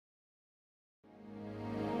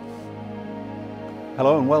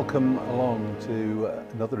Hello and welcome along to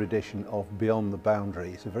another edition of Beyond the Boundary.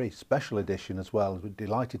 It's a very special edition as well. We're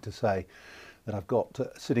delighted to say that I've got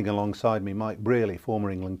sitting alongside me Mike Brearley, former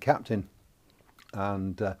England captain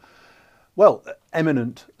and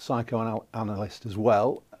eminent psychoanalyst as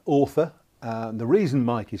well, author. The reason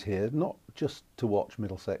Mike is here, not just to watch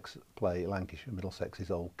Middlesex play Lancashire, Middlesex's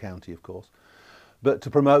old county of course, but to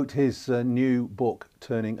promote his new book,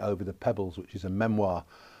 Turning Over the Pebbles, which is a memoir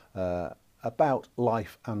about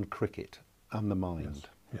life and cricket and the mind.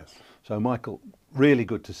 Yes. So Michael, really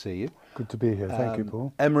good to see you. Good to be here. Thank you,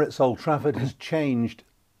 Paul. Emirates Old Trafford has changed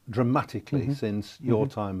dramatically since your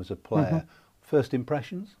time as a player. First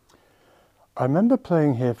impressions? I remember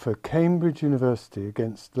playing here for Cambridge University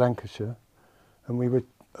against Lancashire, and we were,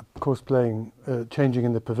 of course, playing, changing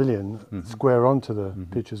in the pavilion, square onto the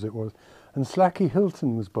pitch as it was, and Slacky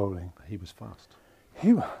Hilton was bowling. He was fast.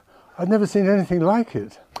 I'd never seen anything like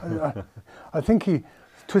it. I think he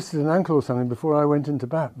twisted an ankle or something before I went into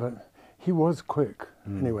bat, but he was quick.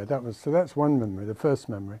 Anyway, that's one memory, the first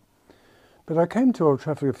memory. But I came to Old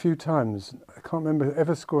Trafford a few times. I can't remember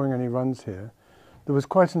ever scoring any runs here. There was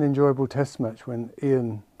quite an enjoyable test match when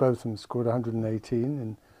Ian Botham scored 118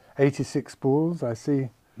 in 86 balls, I see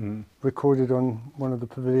recorded on one of the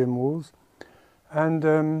pavilion walls.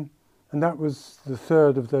 And that was the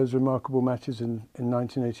third of those remarkable matches in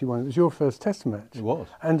 1981. It was your first test match. It was.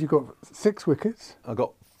 And you got 6 wickets. I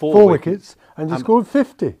got four wickets, and you scored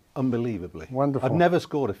 50. Unbelievably. Wonderful. I've never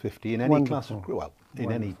scored a 50 in any class of,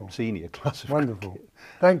 in any Wonderful. senior class of Wonderful. cricket.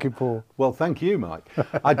 Thank you, Paul. Well, thank you, Mike.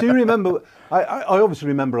 I do remember, I obviously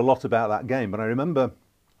remember a lot about that game, but I remember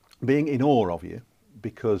being in awe of you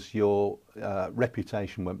because your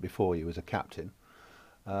reputation went before you as a captain.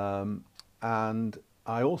 And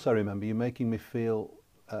I also remember you making me feel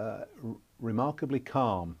remarkably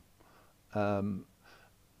calm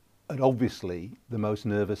at obviously the most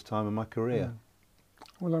nervous time of my career.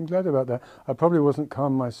 Well, I'm glad about that. I probably wasn't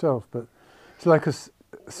calm myself, but it's like a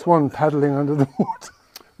swan paddling under the water.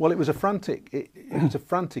 Well, it was a frantic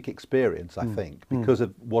experience, I think, because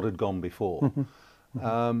of what had gone before.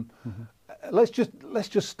 Let's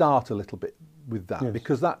just start a little bit with that,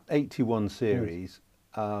 because that 81 series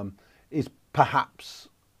is perhaps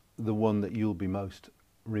the one that you'll be most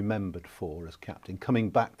remembered for as captain, coming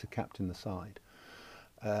back to captain the side.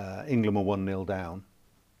 England were 1-0 down,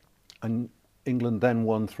 and England then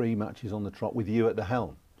won 3 matches on the trot with you at the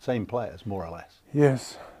helm. Same players, more or less.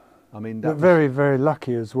 Yes. I mean, that very, very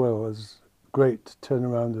lucky as well, as great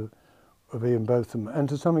turnaround of Ian Botham, and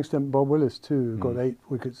to some extent Bob Willis too, who got 8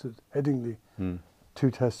 wickets at Headingley,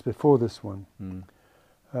 2 tests before this one.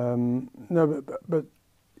 No, but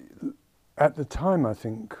at the time, I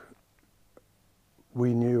think I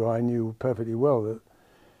knew perfectly well that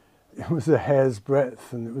it was a hair's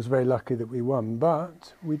breadth, and it was very lucky that we won,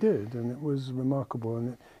 but we did, and it was remarkable,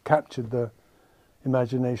 and it captured the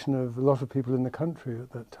imagination of a lot of people in the country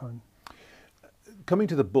at that time. Coming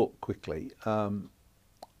to the book quickly,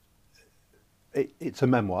 it's a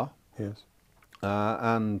memoir. Yes.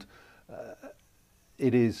 And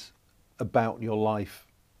it is about your life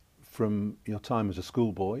from your time as a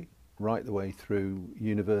schoolboy right the way through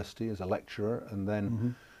university as a lecturer, and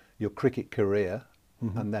then your cricket career,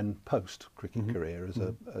 and then post-cricket career as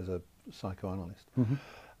a psychoanalyst.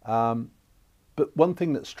 But one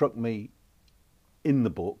thing that struck me in the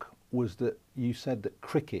book was that you said that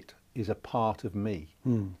cricket is a part of me.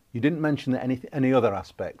 You didn't mention that any other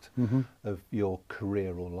aspect of your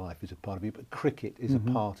career or life is a part of you, but cricket is a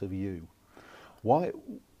part of you.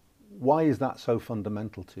 Why is that so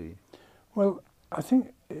fundamental to you? Well, I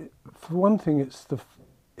think, for one thing, it's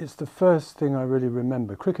the first thing I really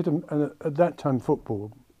remember. Cricket and at that time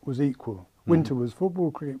football was equal. Winter was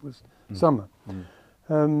football, cricket was summer.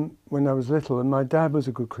 When I was little, and my dad was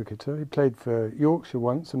a good cricketer. He played for Yorkshire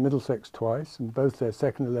once and Middlesex twice, and both their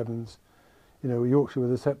second 11s. You know, Yorkshire were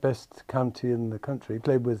the best county in the country. He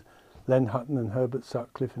played with Len Hutton and Herbert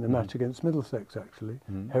Sutcliffe in a match against Middlesex, actually.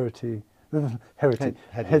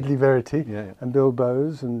 Headley Verity, and Bill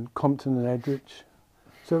Bowes and Compton and Edrich.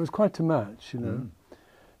 So it was quite a match, you know.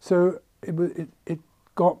 So it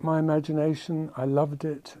got my imagination. I loved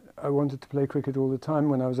it. I wanted to play cricket all the time.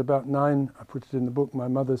 When I was about 9, I put it in the book, my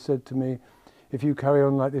mother said to me, if you carry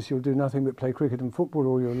on like this, you'll do nothing but play cricket and football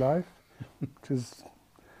all your life, which is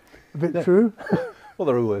a bit true. Well,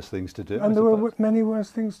 there are worse things to do. And there were many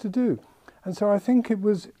worse things to do. And so I think it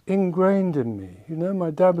was ingrained in me. You know, my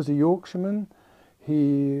dad was a Yorkshireman.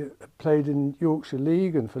 He played in Yorkshire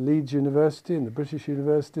League and for Leeds University and the British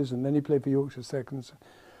universities, and then he played for Yorkshire Seconds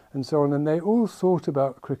and so on. And they all thought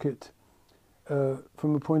about cricket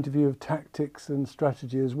from a point of view of tactics and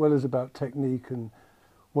strategy, as well as about technique and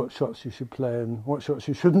what shots you should play and what shots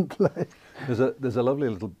you shouldn't play. There's a lovely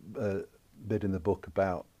little bit in the book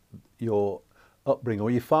about your upbringing, or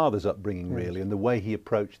your father's upbringing, really, and the way he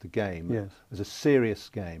approached the game as a serious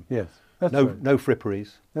game. Yes, that's no, right. No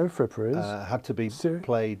fripperies. No fripperies. Had to be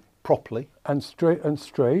played properly. And straight,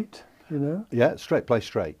 you know. Yeah, play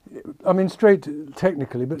straight. I mean, straight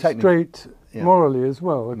technically, but straight morally as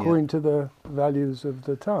well, according to the values of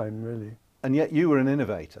the time, really. And yet you were an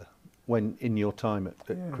innovator when in your time at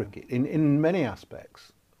cricket, in many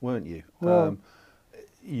aspects, weren't you? Well,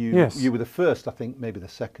 you were the first, I think, maybe the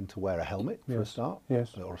second to wear a helmet for a start,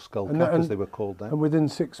 or a skull cap, as they were called then. And within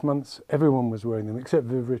 6 months, everyone was wearing them, except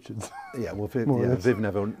Viv Richards. Yeah, well, Viv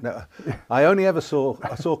never. No, I only ever saw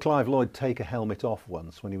Clive Lloyd take a helmet off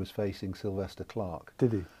once when he was facing Sylvester Clarke.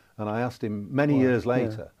 Did he? And I asked him many years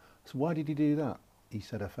later, so why did he do that? He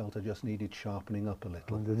said, I felt I just needed sharpening up a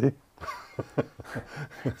little. Oh, did he?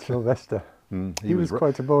 Sylvester. He was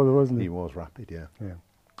quite a bowler, wasn't he? He was rapid,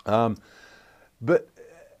 yeah. But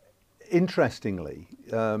interestingly,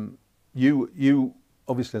 you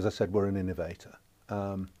obviously, as I said, were an innovator.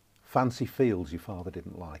 Fancy fields your father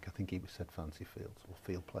didn't like. I think he said fancy fields or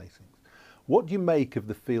field placings. What do you make of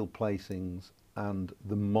the field placings and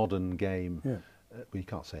the modern game? Well, you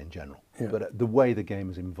can't say in general, but the way the game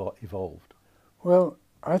has evolved. Well,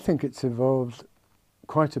 I think it's evolved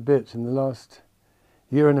quite a bit in the last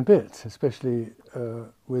year and a bit, especially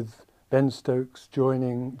with Ben Stokes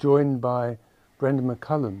joined by Brendan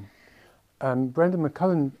McCullum. Brendan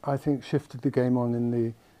McCullum, I think, shifted the game on in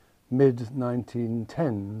the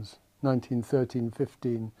mid-1910s, 1913,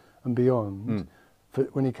 15 and beyond,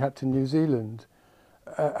 when he captained New Zealand.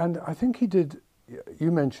 And I think he did,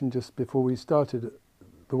 you mentioned just before we started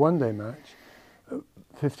the one-day match,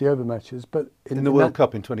 50 over matches, but in the World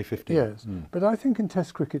Cup in 2015. Yes, but I think in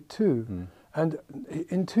Test cricket too, and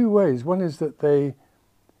in two ways. One is that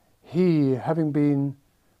he having been,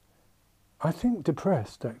 I think,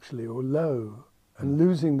 depressed actually or low, and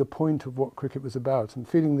losing the point of what cricket was about, and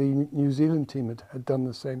feeling the New Zealand team had done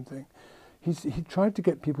the same thing. He tried to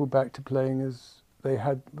get people back to playing as they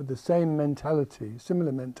had, with the same mentality,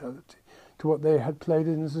 similar mentality to what they had played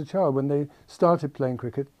in as a child when they started playing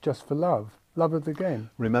cricket just for love of the game.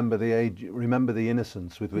 Remember the age, remember the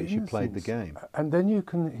innocence with which you played the game. And then you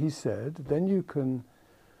can, he said, then you can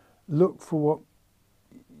look for what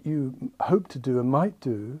you hope to do and might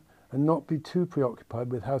do and not be too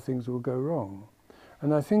preoccupied with how things will go wrong.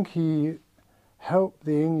 And I think he helped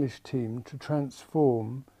the English team to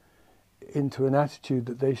transform into an attitude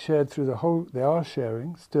that they shared through the whole, they are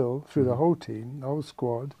sharing still through the whole team, the whole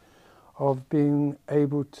squad, of being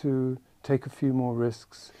able to take a few more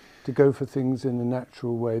risks, to go for things in a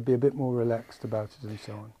natural way, be a bit more relaxed about it and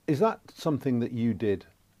so on. Is that something that you did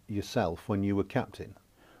yourself when you were captain?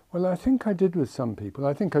 Well, I think I did with some people.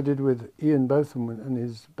 I think I did with Ian Botham and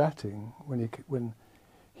his batting when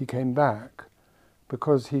he came back,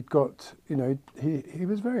 because he'd got, you know, he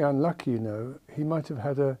was very unlucky, you know. He might have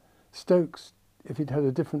had a Stokes, if he'd had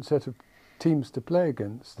a different set of teams to play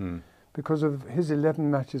against, because of his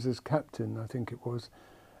 11 matches as captain, I think it was,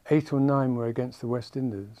 8 or 9 were against the West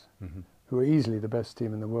Indies, who were easily the best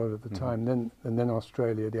team in the world at the time. And then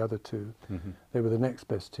Australia, the other two. They were the next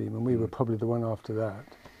best team, and we were probably the one after that.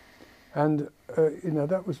 And, you know,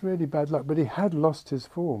 that was really bad luck. But he had lost his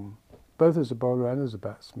form, both as a bowler and as a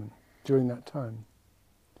batsman, during that time.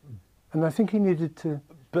 And I think he needed to...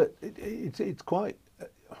 But it's quite...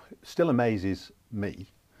 still amazes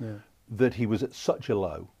me that he was at such a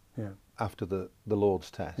low after the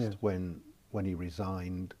Lord's Test when he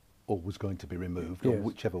resigned or was going to be removed, or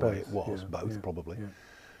whichever way it was, both probably.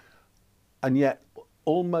 And yet,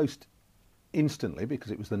 almost instantly,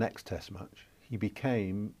 because it was the next Test match, he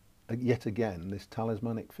became, yet again, this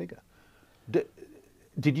talismanic figure.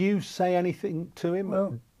 Did you say anything to him?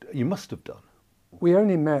 Well, you must have done. We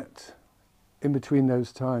only met in between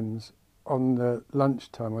those times on the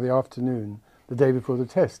lunchtime or the afternoon, the day before the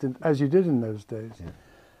Test, as you did in those days.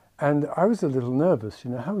 And I was a little nervous,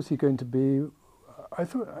 you know, how was he going to be? I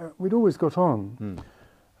thought we'd always got on,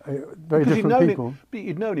 very different people. But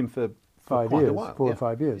you'd known him for 5 quite years, a while. 4 or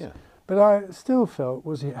 5 years. But I still felt,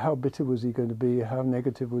 how bitter was he going to be? How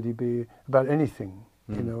negative would he be about anything?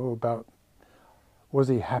 You know, was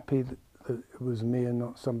he happy that it was me and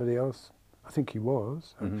not somebody else? I think he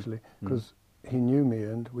was, actually, because he knew me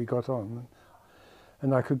and we got on.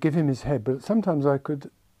 And I could give him his head, but sometimes I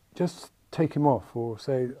could just take him off or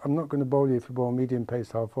say, I'm not going to bowl you if you bowl medium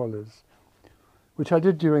pace half volleys, which I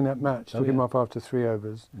did during that match, took him off after 3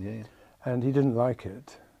 overs. And he didn't like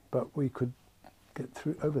it, but we could get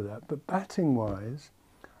through over that. But batting-wise,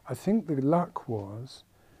 I think the luck was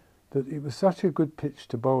that it was such a good pitch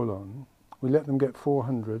to bowl on. We let them get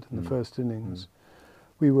 400 in the first innings.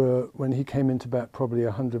 We were, when he came into bat, probably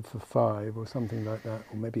 100 for 5 or something like that,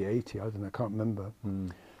 or maybe 80, I don't know, I can't remember.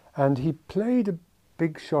 And he played a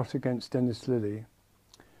big shot against Dennis Lilly,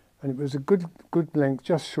 and it was a good length,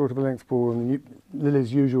 just short of a length ball on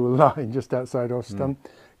Lilly's usual line, just outside off stump,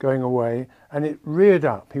 going away, and it reared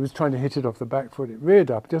up. He was trying to hit it off the back foot. It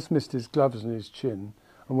reared up, just missed his gloves and his chin,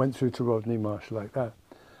 and went through to Rodney Marshall like that.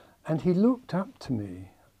 And he looked up to me.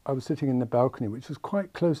 I was sitting in the balcony, which was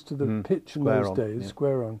quite close to the pitch in those days,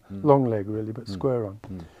 square on, long leg really, but square on.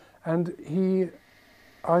 And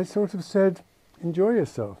I sort of said, enjoy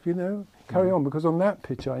yourself, you know, carry on, because on that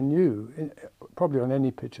pitch I knew, probably on any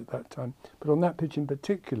pitch at that time, but on that pitch in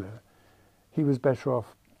particular, he was better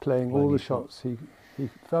off playing all the shots he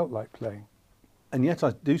felt like playing. And yet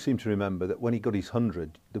I do seem to remember that when he got his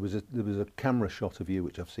 100, there was a camera shot of you,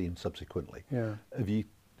 which I've seen subsequently, of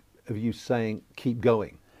you saying, keep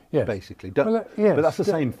going, basically. Yes, but that's the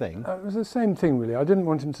same thing. It was the same thing, really. I didn't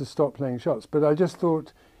want him to stop playing shots, but I just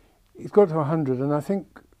thought, he's got to 100, and I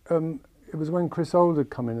think it was when Chris Old had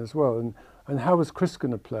come in as well, and how was Chris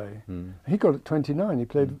going to play? He got at 29, he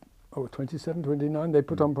played 27, 29, they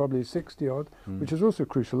put on probably 60 odd, which is also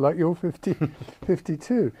crucial, like your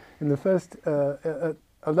 52 in the first, that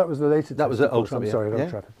was the later. That was at Old Trafford. I'm sorry, at Old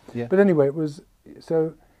Trafford. Yeah. But anyway, it was,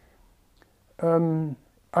 so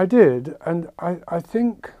I did, and I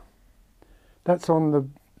think that's on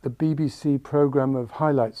the BBC programme of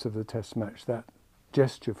highlights of the Test match, that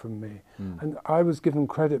gesture from me. And I was given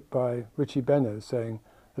credit by Richie Benner saying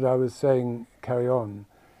that I was saying carry on,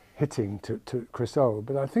 hitting to Chris Old.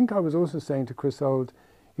 But I think I was also saying to Chris Old,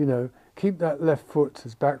 you know, keep that left foot,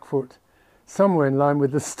 his back foot, somewhere in line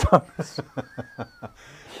with the stumps.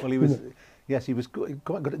 Well, he was, yes, he was quite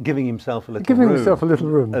good at giving himself a little room. Giving himself a little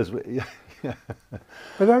room. Yeah.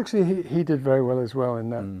 But actually he did very well as well in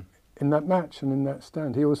that match and in that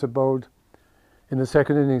stand. He also bowled, in the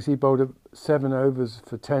second innings, he bowled 7 overs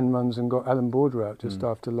for 10 runs and got Alan Border out just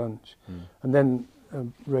after lunch. And then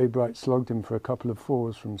Ray Bright slogged him for a couple of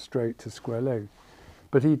 4s from straight to square leg.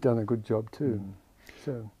 But he'd done a good job too.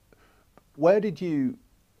 So,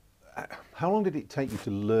 how long did it take you to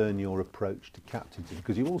learn your approach to captaincy?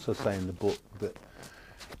 Because you also say in the book that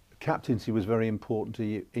captaincy was very important to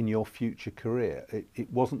you in your future career. It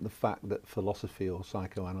wasn't the fact that philosophy or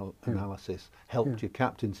psychoanalysis helped your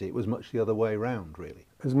captaincy. It was much the other way around, really.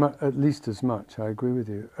 At least as much, I agree with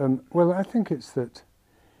you. Well, I think it's that,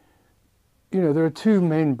 you know, there are 2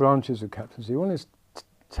 main branches of captaincy. One is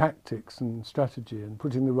tactics and strategy and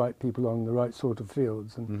putting the right people on the right sort of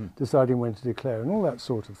fields and deciding when to declare and all that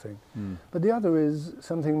sort of thing. But the other is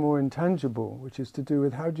something more intangible, which is to do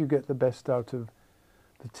with how do you get the best out of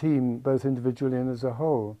the team, both individually and as a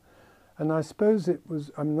whole. And I suppose it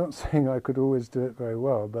was, I'm not saying I could always do it very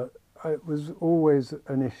well, but it was always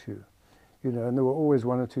an issue, you know, and there were always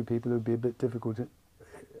 1 or 2 people who would be a bit difficult,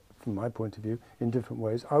 from my point of view, in different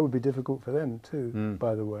ways. I would be difficult for them too,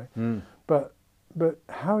 by the way. But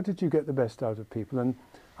how did you get the best out of people? And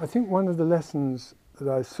I think one of the lessons that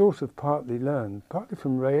I sort of partly learned, partly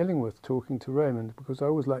from Ray Illingworth talking to Raymond, because I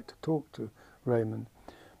always like to talk to Raymond,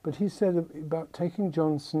 but he said about taking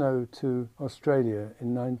John Snow to Australia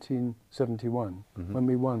in 1971, when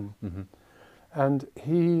we won. And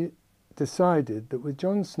he decided that with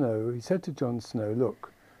John Snow, he said to John Snow,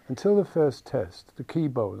 look, until the first test, the key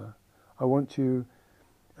bowler, I want you,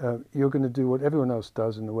 you're going to do what everyone else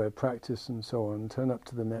does in the way of practice and so on, turn up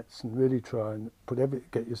to the nets and really try and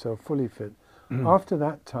get yourself fully fit. After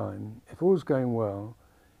that time, if all's going well,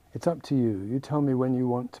 it's up to you. You tell me when you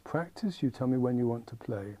want to practice, you tell me when you want to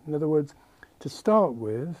play. In other words, to start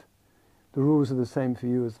with, the rules are the same for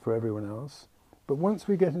you as for everyone else. But once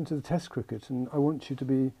we get into the test cricket, and I want you to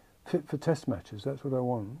be fit for test matches, that's what I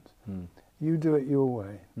want, you do it your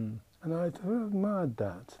way. And I admired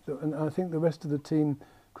that. And I think the rest of the team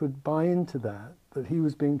could buy into that he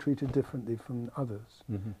was being treated differently from others.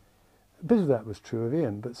 A bit of that was true of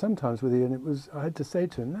Ian, but sometimes with Ian, I had to say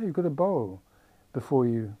to him, no, you've got to bowl before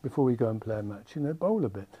we go and play a match, you know, bowl a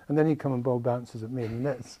bit. And then he'd come and bowl bounces at me in the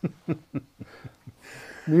nets,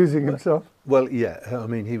 amusing himself. Well, yeah, I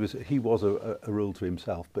mean, he was a rule to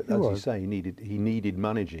himself, but as you say, he needed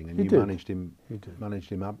managing, and you managed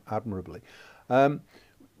him admirably. Do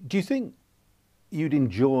you think you'd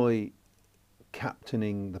enjoy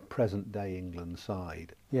captaining the present-day England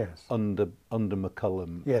side? Yes. Under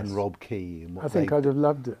McCullum and Rob Key, and I think I'd have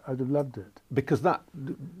loved it. I'd have loved it because that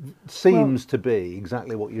seems to be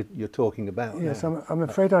exactly what you're talking about. Yes, I'm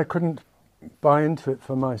afraid I couldn't buy into it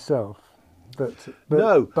for myself, but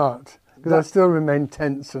no, but because I still remain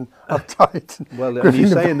tense and uptight. Well, and you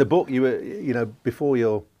say in the book you were, you know, before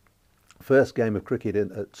your first game of cricket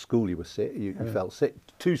at school, you were sick. You felt sick,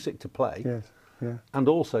 too sick to play. Yes, yeah. And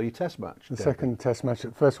also your test match. The second test match,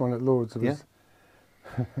 the first one at Lord's was.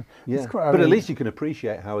 Yeah, but at least you can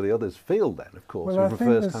appreciate how the others feel then, of course. Well, I with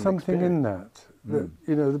think there's first-hand something in experience. that.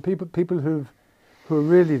 You know, the people who are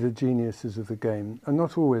really the geniuses of the game are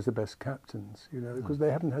not always the best captains, you know, because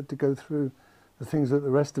they haven't had to go through the things that the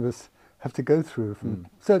rest of us have to go through,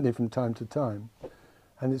 certainly from time to time.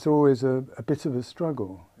 And it's always a bit of a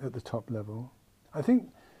struggle at the top level. I think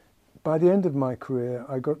by the end of my career,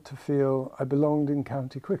 I got to feel I belonged in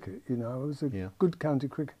county cricket. You know, I was a good county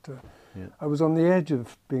cricketer. Yeah. I was on the edge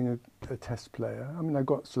of being a test player. I mean, I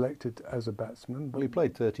got selected as a batsman. Well, you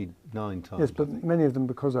played 39 times. Yes, but many of them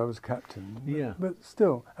because I was captain. Yeah. But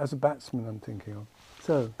still, as a batsman, I'm thinking of.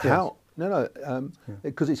 So how? Yes.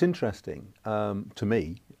 Because it's interesting to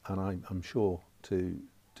me, and I'm sure to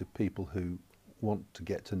people who want to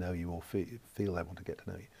get to know you or feel they want to get to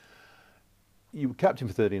know you. You were captain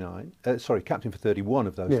for captain for 31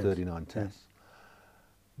 of those 39 tests.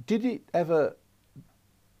 Did it ever,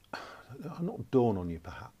 not dawn on you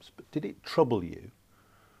perhaps, but did it trouble you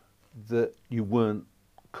that you weren't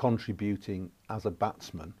contributing as a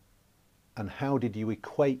batsman? And how did you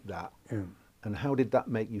equate that? Yeah. And how did that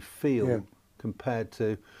make you feel compared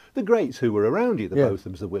to the greats who were around you, the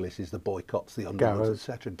Bothams, the Willises, the Boycotts, the Underwoods,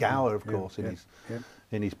 etc. Gower, of course,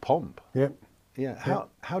 in his pomp. Yeah. Yeah.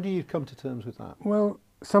 How do you come to terms with that? Well,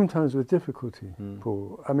 sometimes with difficulty,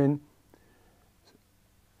 Paul. I mean,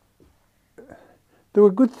 there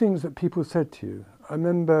were good things that people said to you. I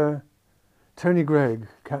remember Tony Greig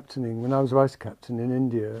captaining when I was vice captain in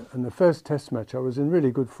India, and the first test match I was in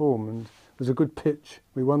really good form, and it was a good pitch.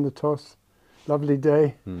 We won the toss, lovely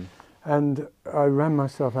day, and I ran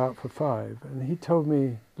myself out for 5. And he told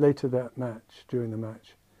me later that match, during the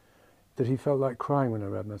match, that he felt like crying when I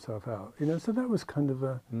ran myself out. You know, so that was kind of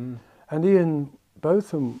a... And Ian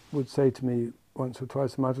Botham would say to me once or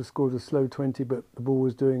twice, I might have scored a slow 20, but the ball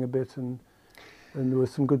was doing a bit, and there were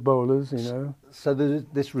some good bowlers, you know. So there's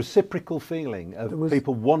this reciprocal feeling of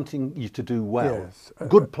people wanting you to do well,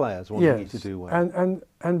 good players wanting you to do well.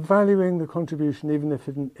 And valuing the contribution, even if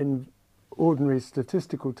in ordinary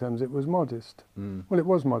statistical terms it was modest. Well, it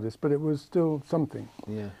was modest, but it was still something.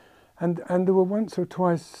 Yeah. And there were once or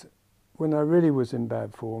twice when I really was in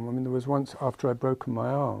bad form. I mean, there was once after I'd broken my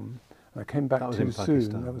arm, and I came back too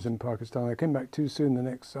soon. That was in Pakistan. I came back too soon the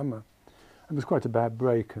next summer. It was quite a bad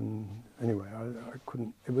break, and anyway, I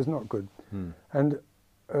couldn't, it was not good. And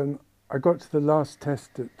I got to the last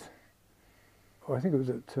test at, I think it was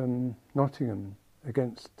at Nottingham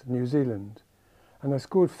against New Zealand, and I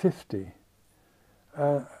scored 50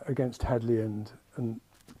 against Hadley and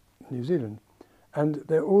New Zealand.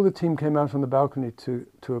 And all the team came out on the balcony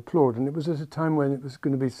to applaud, and it was at a time when it was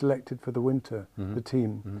going to be selected for the winter, the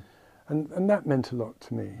team. And that meant a lot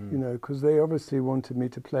to me, you know, because they obviously wanted me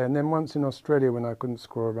to play. And then once in Australia, when I couldn't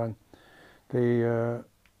score a run, I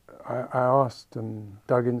asked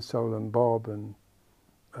Doug Insole and Bob and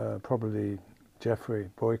probably Geoffrey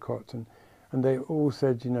Boycott, and they all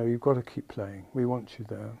said, you know, you've got to keep playing. We want you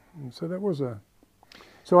there. And so that was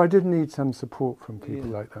so I did need some support from people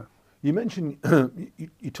like that. You mentioned,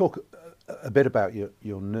 you talk a bit about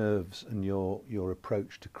your nerves and your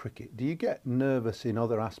approach to cricket. Do you get nervous in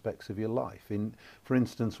other aspects of your life? For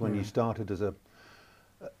instance, when you started as a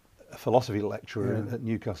philosophy lecturer at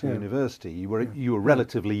Newcastle University, you were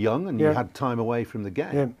relatively young and you had time away from the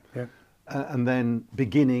game. And then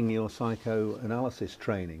beginning your psychoanalysis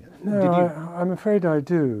training. No, I'm afraid I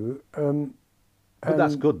do. But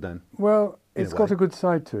that's good then. Well, it's got a good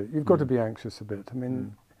side to it. You've got to be anxious a bit. I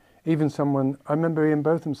mean, even I remember Ian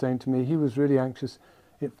Botham saying to me he was really anxious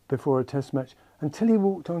before a test match until he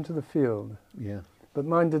walked onto the field. Yeah. But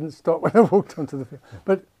mine didn't stop when I walked onto the field.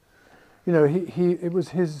 But, you know, it was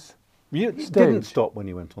his You stage. Didn't stop when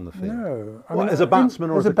you went on the field? No. I mean, as a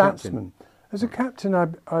batsman or as a captain? As a captain,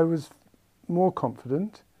 I was more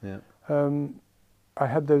confident. Yeah. I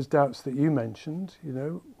had those doubts that you mentioned, you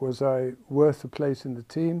know. Was I worth a place in the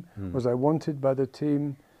team? Was I wanted by the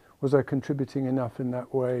team? Was I contributing enough in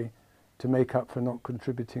that way to make up for not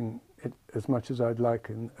contributing it as much as I'd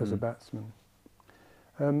like as a batsman?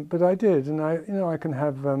 But I did, and I can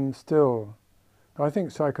have still. I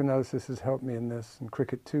think psychoanalysis has helped me in this, and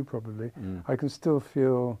cricket too, probably. I can still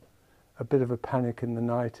feel a bit of a panic in the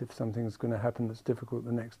night if something's going to happen that's difficult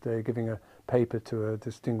the next day, giving a paper to a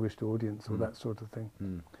distinguished audience or that sort of thing.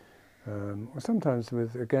 Or sometimes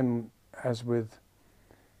as with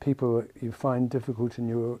people you find difficult in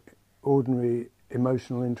your ordinary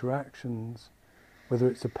emotional interactions, whether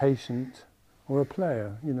it's a patient or a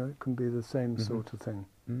player. You know, it can be the same sort of thing.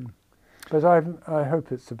 But I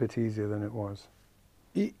hope it's a bit easier than it was.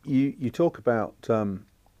 You talk about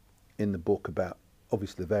in the book about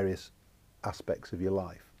obviously various aspects of your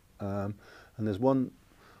life, and there's one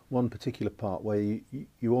particular part where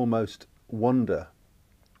you almost wonder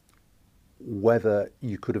whether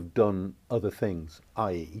you could have done other things,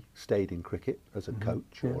 i.e. stayed in cricket as a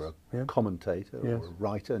coach or a commentator or a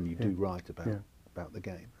writer, and you do write about the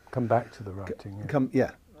game. Come back to the writing.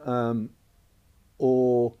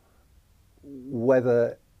 Or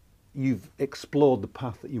whether you've explored the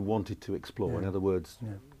path that you wanted to explore. In other words,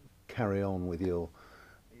 carry on with your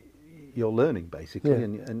learning basically,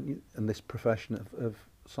 and this profession of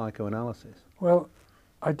psychoanalysis. Well,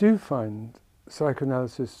 I do find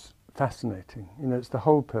psychoanalysis fascinating. You know, it's the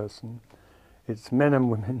whole person. It's men and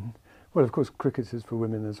women. Well, of course, cricket is for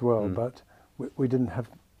women as well, but we didn't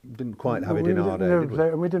quite have it in our day, did we?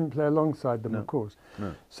 And we didn't play alongside them, No. of course.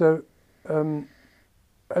 No. So,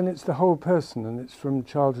 and it's the whole person, and it's from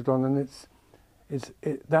childhood on, and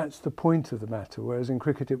that's the point of the matter. Whereas in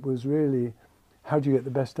cricket, it was really, how do you get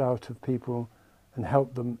the best out of people and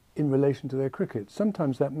help them in relation to their cricket?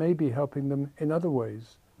 Sometimes that may be helping them in other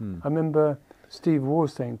ways. I remember Steve Waugh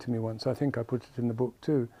saying to me once, I think I put it in the book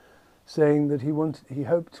too, saying that he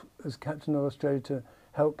hoped as captain of Australia to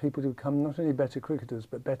help people to become not only better cricketers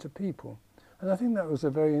but better people. And I think that was a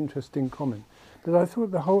very interesting comment. But I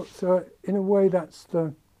thought so in a way that's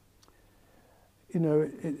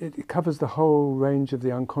it covers the whole range of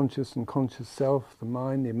the unconscious and conscious self, the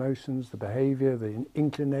mind, the emotions, the behaviour, the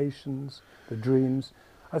inclinations, the dreams.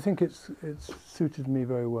 I think it's suited me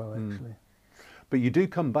very well, actually. But you do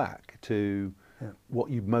come back to what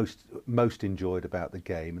you most enjoyed about the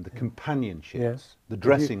game and the companionship, the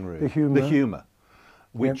dressing room, the humour,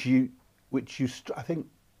 which I think,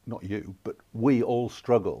 not you, but we all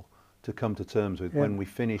struggle to come to terms with when we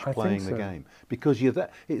finish playing the game, because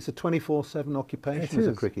it's a 24/7 occupation as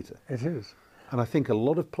a cricketer. It is. And I think a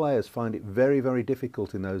lot of players find it very, very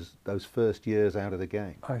difficult in those first years out of the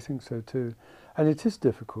game. I think so too, and it is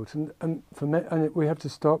difficult, and we have to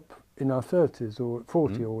stop in our 30s or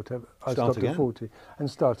 40 or whatever. I stopped at 40 and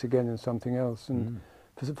start again in something else, and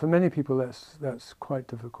for many people that's quite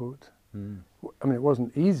difficult. I mean, it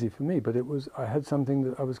wasn't easy for me, but I had something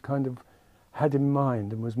that I was kind of had in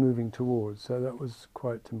mind and was moving towards, so that was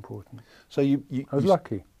quite important. So I was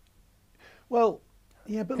lucky. Well,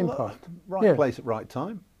 yeah, but right place at right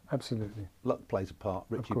time. Absolutely. Luck plays a part.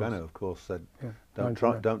 Richie Beno, of course, said, don't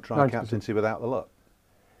 90%. try captaincy without the luck.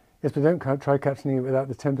 Yes, but don't try captaining it without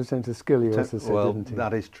the 10% of skill, he also said, didn't he?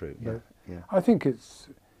 That is true, I think it's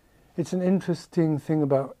an interesting thing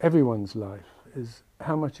about everyone's life, is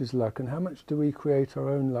how much is luck and how much do we create our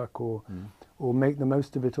own luck or make the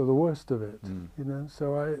most of it or the worst of it, you know?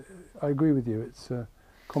 So I agree with you, it's a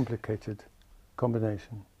complicated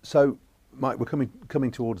combination. So, Mike, we're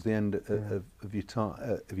coming towards the end of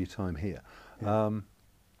your time here.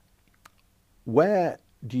 Where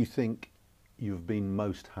do you think you've been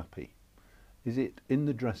most happy? Is it in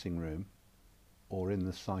the dressing room or in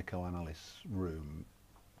the psychoanalyst room,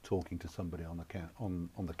 talking to somebody on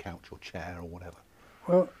the couch or chair or whatever?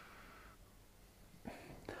 Well,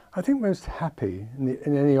 I think most happy,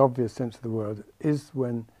 in any obvious sense of the word, is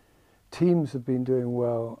when teams have been doing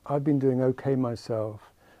well, I've been doing okay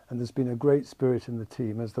myself, and there's been a great spirit in the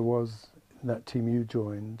team, as there was in that team you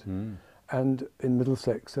joined, and in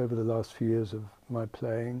Middlesex over the last few years of my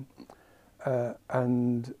playing.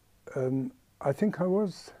 And I think I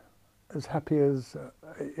was as happy as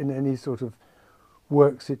in any sort of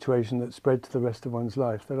work situation that spread to the rest of one's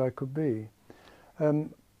life that I could be.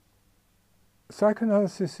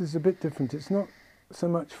 Psychoanalysis is a bit different. It's not so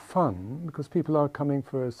much fun, because people are coming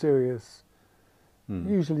for a serious,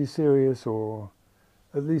 usually serious or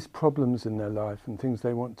at least problems in their life and things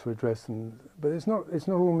they want to address. But it's not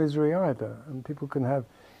all misery either. And people can have,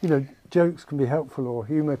 jokes can be helpful or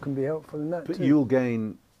humour can be helpful in that too. But you'll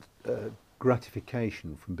gain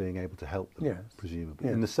gratification from being able to help them, presumably.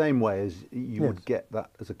 In the same way as you would get that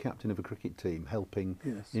as a captain of a cricket team, helping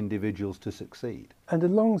individuals to succeed. And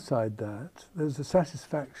alongside that, there's the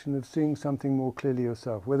satisfaction of seeing something more clearly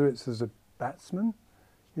yourself, whether it's as a batsman,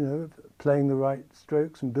 playing the right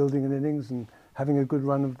strokes and building an innings and having a good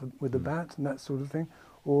run with the bat and that sort of thing,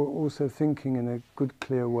 or also thinking in a good,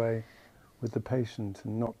 clear way with the patient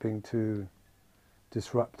and not being too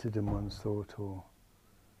disrupted in one's thought or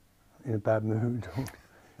in a bad mood or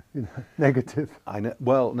negative. I know.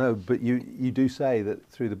 Well, no, but you do say that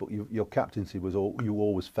through the book, your captaincy was you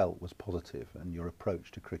always felt was positive, and your approach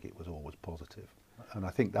to cricket was always positive. And I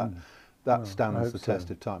think that stands the test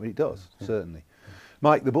of time. It does, certainly.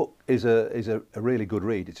 Mike, the book is a really good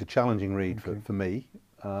read. It's a challenging read for me,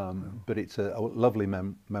 but it's a lovely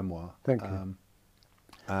memoir. Thank you.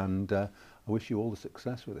 And I wish you all the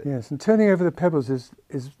success with it. Yes, and turning over the pebbles is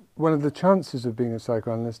one of the chances of being a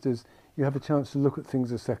psychoanalyst, is you have a chance to look at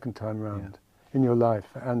things a second time round in your life,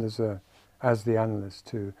 and as the analyst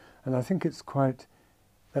too. And I think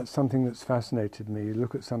that's something that's fascinated me. You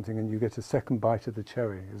look at something and you get a second bite of the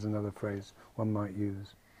cherry, is another phrase one might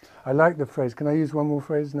use. I like the phrase. Can I use one more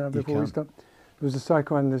phrase now before we stop? There was a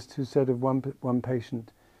psychoanalyst who said of one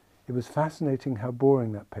patient, it was fascinating how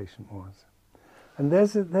boring that patient was. And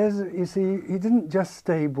you see, he didn't just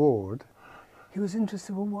stay bored. He was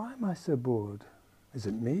interested, well, why am I so bored? Is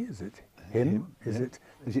it me? Is it him? Is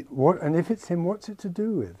it what? And if it's him, what's it to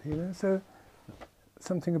do with? You know, so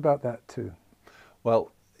something about that too.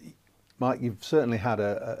 Well, Mike, you've certainly had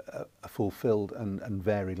a fulfilled and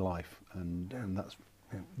varied life, and that's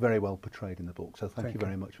very well portrayed in the book. So thank you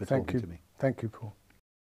very much for talking to me. Thank you, Paul.